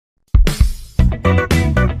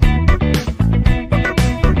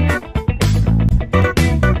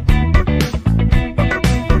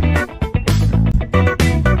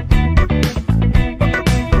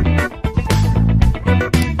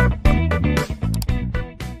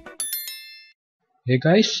Hey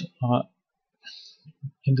guys,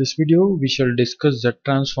 in this video we shall discuss Z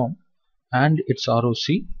transform and its ROC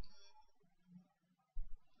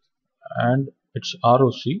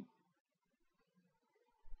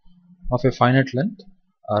of a finite length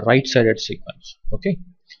right-sided sequence. Okay,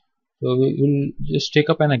 so we will just take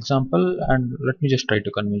up an example and let me just try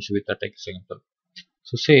to convince you with that example.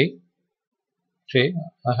 So say I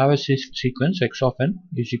have a sequence x of n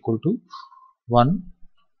is equal to 1,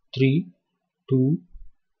 3, 2,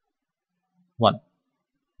 1.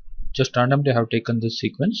 Just randomly I have taken this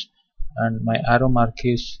sequence and my arrow mark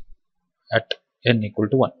is at n equal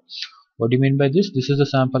to 1. What do you mean by this? This is the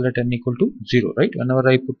sample at n equal to 0, right? Whenever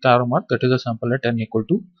I put the arrow mark, that is the sample at n equal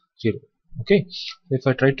to 0. Okay, so if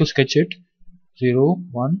I try to sketch it, 0,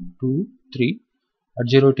 1, 2, 3, at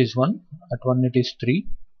 0 it is 1, at 1 it is 3,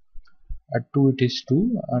 at 2 it is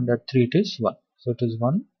 2, and at 3 it is 1. So it is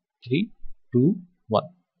 1, 3, 2, 1.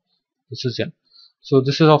 This is n. So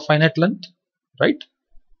this is of finite length, right?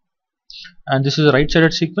 And this is a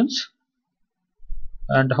right-sided sequence.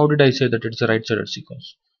 And how did I say that it's a right-sided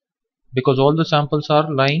sequence? Because all the samples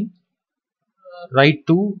are lying right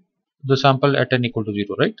to the sample at n equal to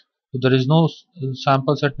 0, right? So there is no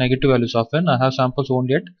samples at negative values of n. I have samples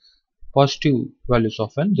only at positive values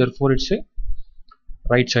of n. Therefore, it's a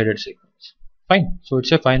right-sided sequence. Fine. So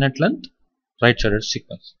it's a finite length right-sided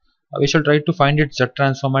sequence. We shall try to find its Z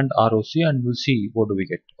transform and ROC, and we'll see what do we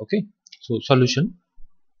get. Okay. So solution.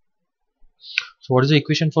 So what is the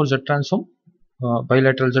equation for Z transform?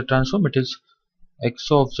 Bilateral Z transform. It is x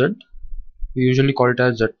of z. We usually call it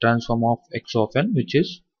as Z transform of x of n, which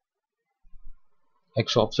is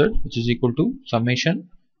x of z, which is equal to summation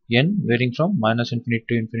n varying from minus infinity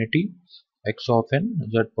to infinity x of n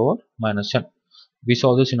z power minus n. We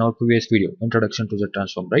saw this in our previous video, introduction to Z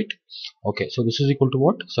transform, right? Okay, so this is equal to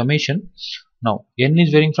what? Summation. Now n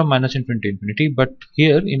is varying from minus infinity to infinity, but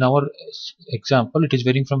here in our example it is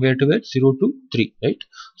varying from where to where? 0 to 3, right?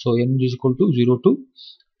 So n is equal to 0 to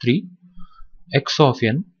 3 x of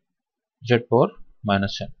n z power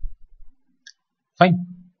minus n. Fine.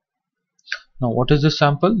 Now what is this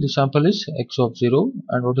sample? This sample is x of 0,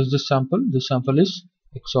 and what is this sample? This sample is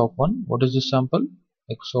x of 1. What is this sample?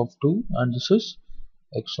 X of 2, and this is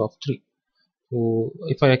x of 3. So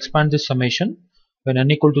if I expand this summation, when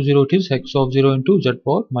n equal to 0 it is x of 0 into z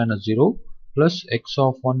power minus 0 plus x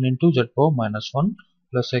of 1 into z power minus 1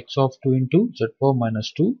 plus x of 2 into z power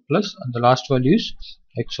minus 2 plus, and the last value is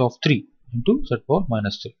x of 3 into z power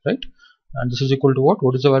minus 3, right? And this is equal to what?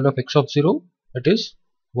 What is the value of x of 0? It is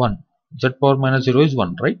 1. Z power minus 0 is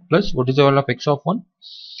 1, right? Plus what is the value of x of 1?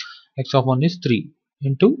 X of 1 is 3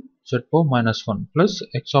 into z power minus 1 plus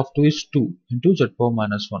x of 2 is 2 into z power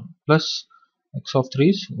minus 1 plus x of 3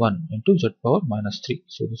 is 1 into z power minus 3.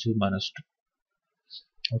 So this is minus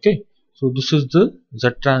 2. Okay, so this is the Z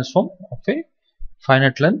transform of a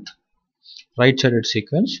finite length right-sided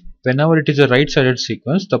sequence. Whenever it is a right-sided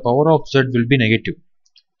sequence, the power of z will be negative.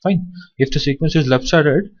 Fine. If the sequence is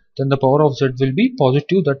left-sided, then the power of z will be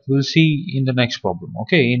positive. That we'll see in the next problem.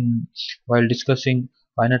 Okay, while discussing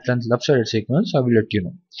finite length left-sided sequence, I will let you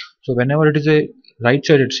know. So whenever it is a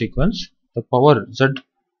right-sided sequence, the power z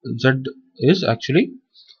is actually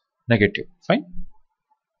negative. Fine.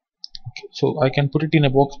 Okay, so I can put it in a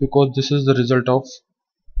box because this is the result of,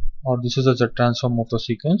 or this is the Z transform of the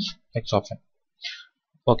sequence x of n.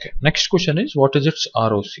 Okay, next question is, what is its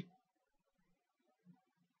ROC?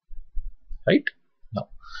 Right? Now,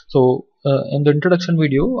 so in the introduction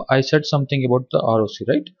video I said something about the ROC,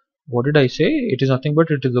 right? What did I say? It is nothing but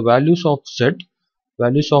it is the values of z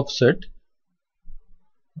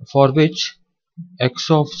for which x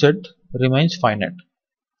of z remains finite.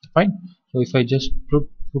 Fine. So if I just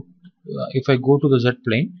if I go to the z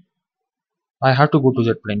plane, I have to go to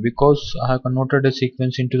z plane because I have converted a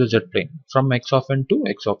sequence into the z plane from x of n to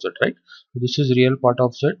x of z, right? So this is real part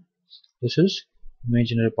of z, this is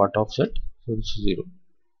imaginary part of z, so this is 0.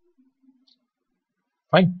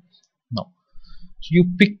 Fine. Now, so you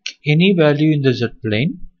pick any value in the z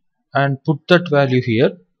plane and put that value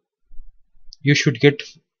here, you should get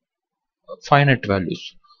finite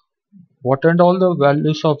values. What and all the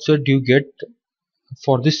values of z you get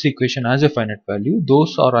for this equation as a finite value,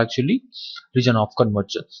 those are actually region of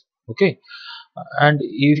convergence. Okay, and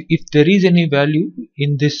if there is any value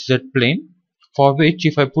in this z plane for which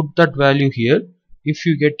if I put that value here, if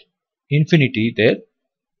you get infinity there,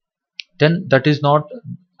 then that is not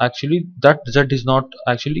actually that Z is not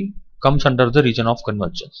actually comes under the region of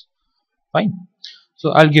convergence. Fine.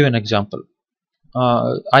 So I'll give an example.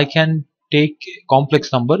 I can take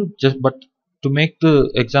complex number, but to make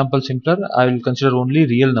the example simpler, I will consider only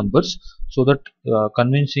real numbers so that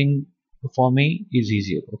convincing for me is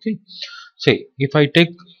easier. Okay, say if I take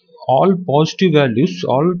all positive values,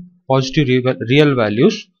 all positive real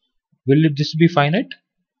values, will this be finite?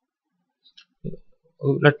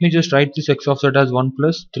 Let me just write this x of z as 1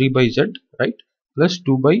 plus 3 by z, right, plus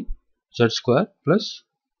 2 by z square plus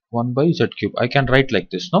 1 by z cube. I can write like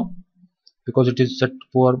this, no, because it is z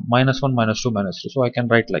power minus 1 minus 2 minus 3, so I can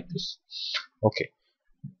write like this. Okay,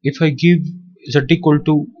 if I give z equal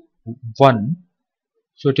to 1,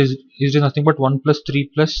 so it is nothing but 1 plus 3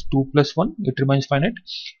 plus 2 plus 1, it remains finite.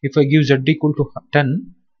 If I give z equal to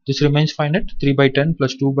 10, this remains finite, 3 by 10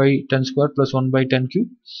 plus 2 by 10 square plus 1 by 10 cube.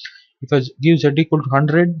 If I give z equal to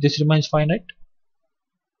 100, this remains finite,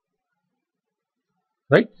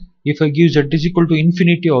 right? If I give z is equal to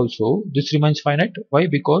infinity also, this remains finite. Why?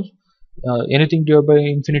 Because anything divided by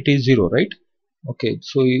infinity is 0, right? Okay,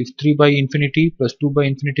 so if 3 by infinity plus 2 by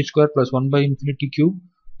infinity square plus 1 by infinity cube,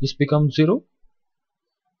 this becomes 0.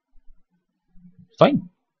 Fine.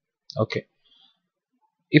 Okay,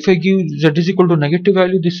 if I give z is equal to negative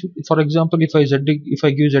value, this, for example, if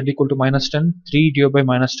I give z equal to minus 10, 3 divided by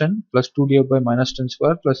minus 10 plus 2 divided by minus 10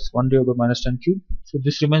 square plus 1 divided by minus 10 cube, so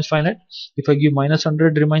this remains finite. If I give minus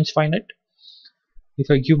 100, remains finite. If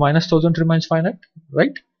I give minus 1000, remains finite,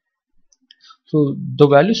 right? So the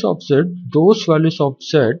values of z, those values of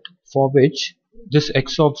z for which this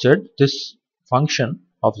x of z, this function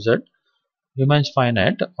of z remains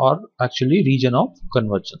finite, are actually region of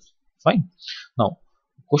convergence. Fine. Now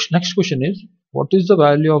next question is, what is the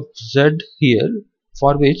value of z here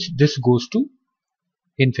for which this goes to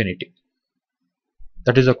infinity?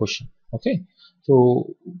 That is the question. Okay,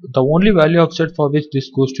 so the only value of z for which this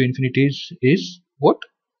goes to infinity is what?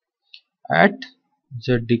 At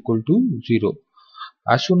z equal to 0.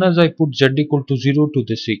 As soon as I put z equal to 0 to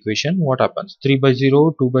this equation, what happens? 3 by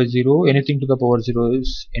 0, 2 by 0, anything to the power 0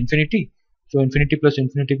 is infinity. So infinity plus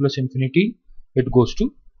infinity plus infinity, it goes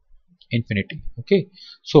to infinity. Okay,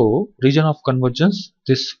 so region of convergence,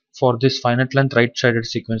 this for this finite length right sided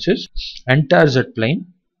sequences, entire z plane,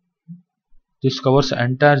 this covers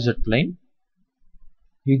entire z plane.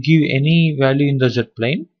 You give any value in the z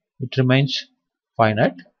plane, it remains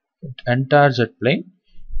finite, entire z plane,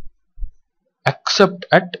 except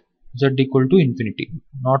at z equal to infinity,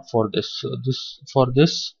 not for this. For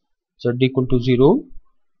this z equal to 0,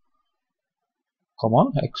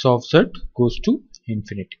 comma x of z goes to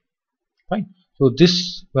infinity. Fine. So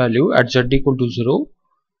this value at z equal to 0,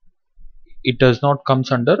 it does not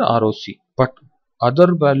comes under ROC, but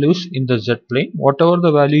other values in the z plane, whatever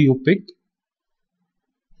the value you pick,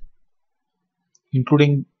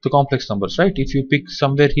 including the complex numbers, right? If you pick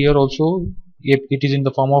somewhere here also, it is in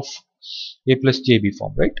the form of a plus jb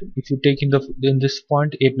form, right? If you take in this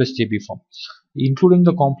point a plus jb form, including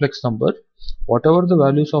the complex number, whatever the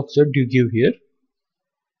values of z you give here,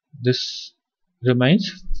 this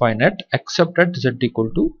remains finite except at z equal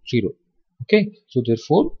to 0. Okay, so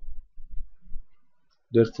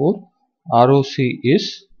therefore ROC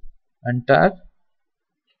is entire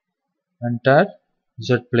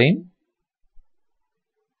z plane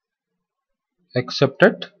except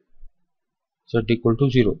at z equal to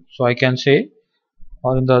 0. So I can say,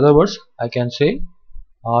 or in the other words, I can say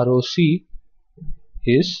ROC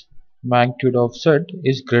is magnitude of z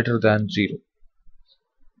is greater than 0.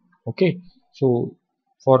 Okay, so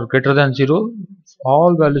for greater than 0,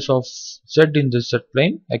 all values of z in this z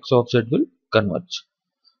plane, x of z will converge.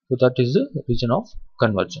 So that is the region of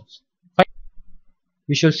convergence. Fine.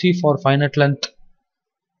 We shall see for finite length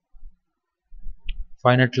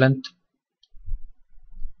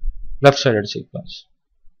left sided sequence.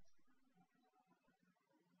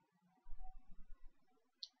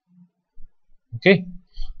 Okay,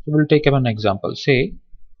 so we'll take up an example. Say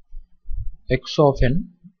x of n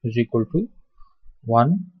is equal to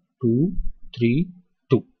 1, 2, 3,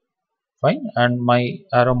 2. Fine, and my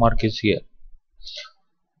arrow mark is here.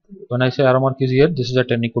 When I say arrow mark is here, this is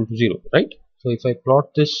at n equal to 0, right? So if I plot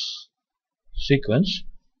this sequence,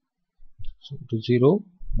 so it is 0,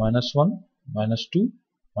 minus 1, minus 2,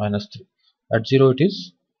 minus 3. At 0 it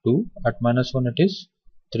is 2, at minus 1 it is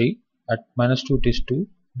 3, at minus 2 it is 2,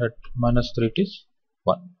 at minus 3 it is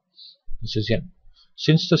 1. This is n.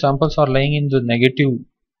 Since the samples are lying in the negative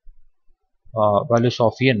values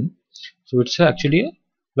of n, so it's actually a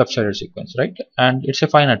left-sided sequence, right? And it's a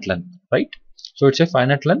finite length, right? So it's a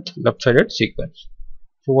finite length left-sided sequence.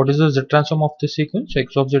 So what is the Z transform of this sequence?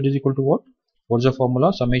 X of z is equal to what? What's the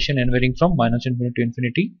formula? Summation n varying from minus infinity to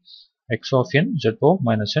infinity x of n z power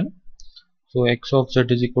minus n. So x of z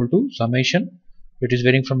is equal to summation, it is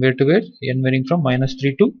varying from where to where, n varying from minus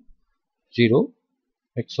 3 to 0,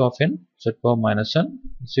 x of n z power minus n.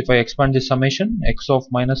 So if I expand this summation, x of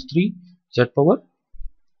minus 3 z power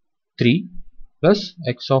 3 plus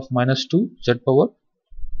x of minus 2 z power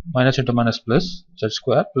minus into minus plus z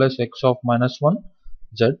square plus x of minus 1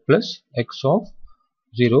 z plus x of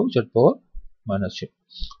 0 z power minus 0.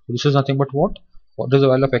 So this is nothing but what? What is the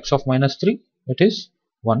value of x of minus 3? It is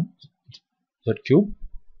 1 z cube.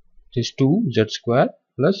 It is 2 z square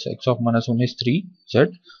plus x of minus 1 is 3 z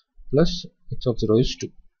plus x of 0 is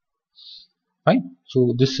 2. Fine.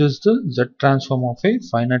 So this is the Z transform of a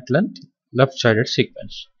finite length left sided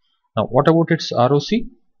sequence. Now what about its ROC?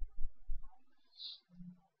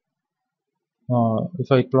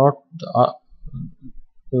 If I plot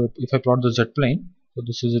the Z plane, so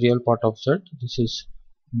this is the real part of Z, this is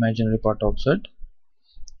imaginary part of Z.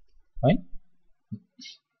 Fine.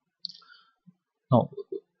 Now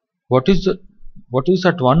what is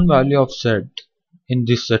that one value of Z in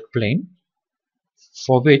this Z plane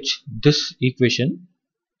for which this equation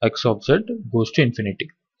x of z goes to infinity?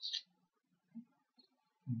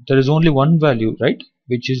 There is only one value, right,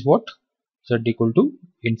 which is what? Z equal to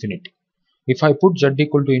infinity. If I put z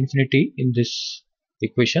equal to infinity in this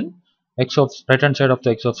equation, x of right hand side of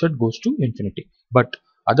the x of z goes to infinity. But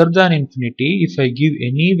other than infinity, if I give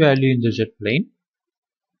any value in the z plane,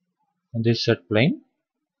 in this z plane,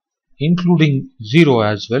 including 0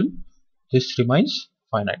 as well, this remains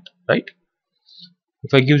finite, right?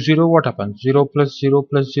 If I give 0, what happens? 0 plus 0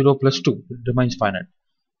 plus 0 plus 2, it remains finite.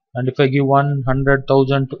 And if I give 1, 100,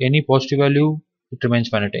 1000 to any positive value, it remains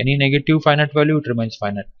finite. Any negative finite value, it remains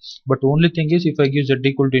finite. But the only thing is, if I give z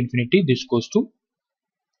equal to infinity, this goes to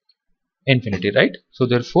infinity, right? So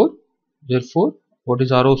therefore, what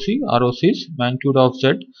is ROC? ROC is magnitude of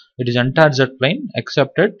z. It is entire z plane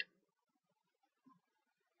except at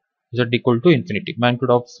z equal to infinity. Magnitude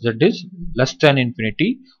of z is less than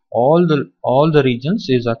infinity. All the regions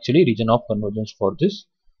is actually region of convergence for this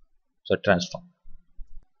Z transform.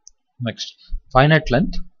 Next, finite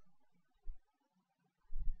length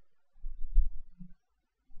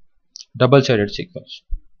double-sided sequence.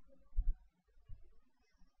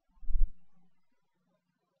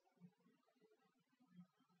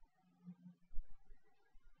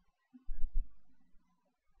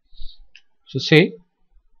 So say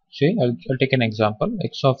I'll take an example.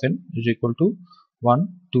 X of n is equal to 1,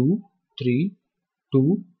 2, 3,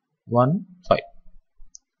 2, 1, 5.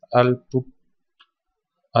 I'll put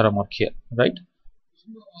a remark here, right?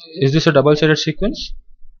 Is this a double-sided sequence?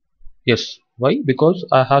 Yes. Why? Because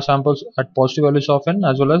I have samples at positive values of n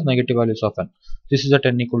as well as negative values of n. This is at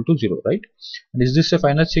n equal to 0, right? And is this a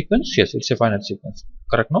finite sequence? Yes, it's a finite sequence.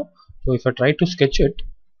 Correct, no? So if I try to sketch it,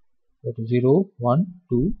 that is 0, 1,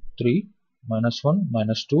 2, 3, minus 1,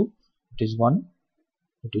 minus 2, it is 1,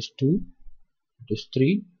 it is 2, it is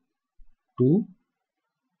 3, 2,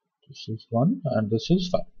 this is 1, and this is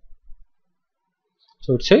 5.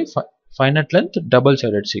 So it's a finite length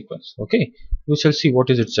double-sided sequence. Okay, we shall see what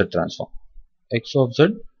is its Z transform. X of z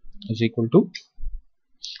is equal to,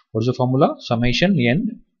 what is the formula? Summation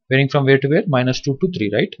n varying from where to where? Minus 2 to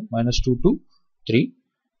 3, right? Minus 2 to 3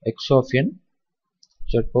 x of n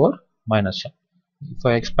z power minus n. If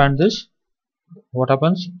I expand this, what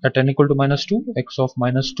happens? At n equal to minus 2, x of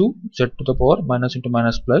minus 2 z to the power minus into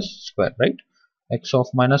minus plus square, right? X of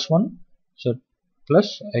minus 1 z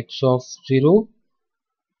plus x of 0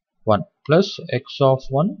 1 plus x of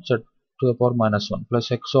 1 z to the power minus 1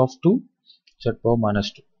 plus x of 2 z power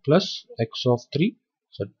minus 2 plus x of 3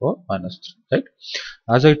 z power minus 3, right?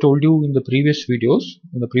 As I told you in the previous videos,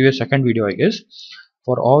 in the previous second video I guess,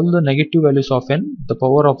 for all the negative values of n, the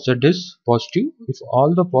power of z is positive. If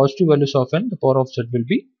all the positive values of n, the power of z will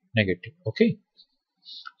be negative. Okay.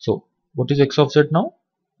 So what is x of z now?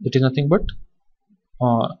 It is nothing but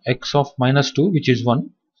x of minus 2, which is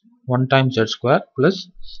 1 times z square, plus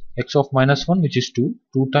x of minus 1, which is 2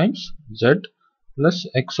 times z, plus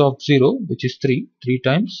x of 0, which is 3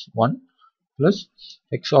 times 1, plus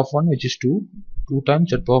x of 1, which is 2 times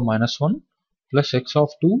z power minus 1, plus x of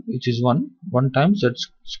 2, which is 1 times z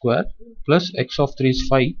square, plus x of 3 is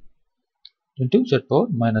 5 into z power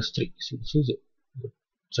minus 3. So this is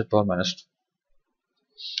z power minus 2.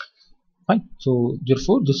 Fine. So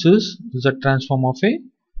therefore this is the Z transform of a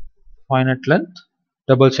finite length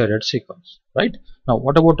double-sided sequence, right? Now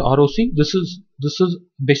what about ROC? This is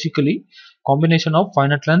basically combination of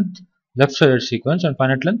finite length left-sided sequence and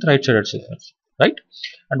finite length right-sided sequence, right?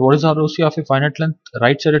 And what is the ROC of a finite length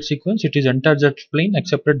right-sided sequence? It is entire Z plane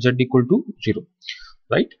except at Z equal to 0,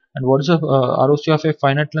 right? And what is the ROC of a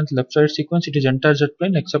finite length left-sided sequence? It is entire Z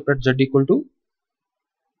plane except at Z equal to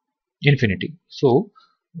infinity. So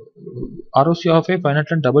ROC of a finite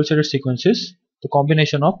length double-sided sequence is the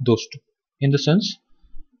combination of those two. In the sense,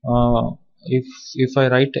 if I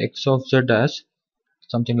write x of z as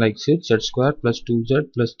something like z square plus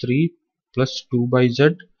 2z plus 3 plus 2 by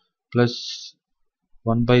z plus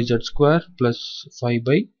 1 by z square plus 5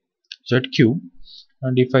 by z cube,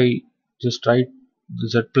 and if I just write the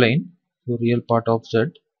z plane, the real part of z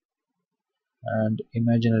and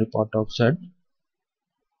imaginary part of z.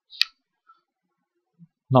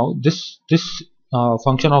 Now this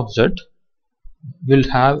function of z will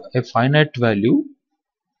have a finite value.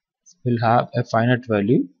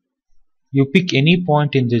 You pick any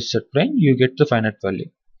point in this z plane, you get the finite value,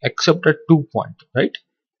 except at 2 points, right?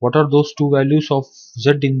 What are those two values of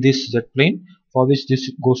z in this z plane for which this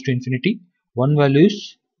goes to infinity? One value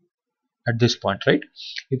is at this point, right?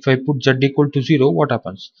 If I put z equal to 0, what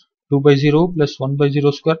happens? 2 by 0 plus 1 by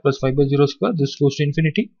 0 square plus 5 by 0 square, this goes to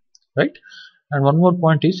infinity, right? And one more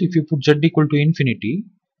point is, if you put z equal to infinity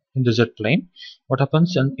in the z plane, what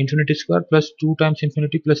happens? And infinity square plus 2 times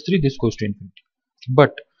infinity plus 3, this goes to infinity.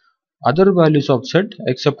 But other values of z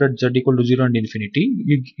except at z equal to 0 and infinity,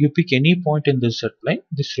 you pick any point in this z plane,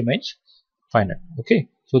 this remains finite. Okay,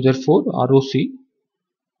 so therefore ROC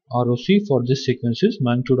for this sequence is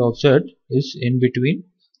magnitude of z is in between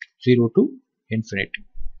 0 to infinity.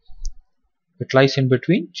 It lies in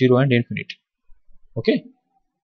between 0 and infinity. Okay.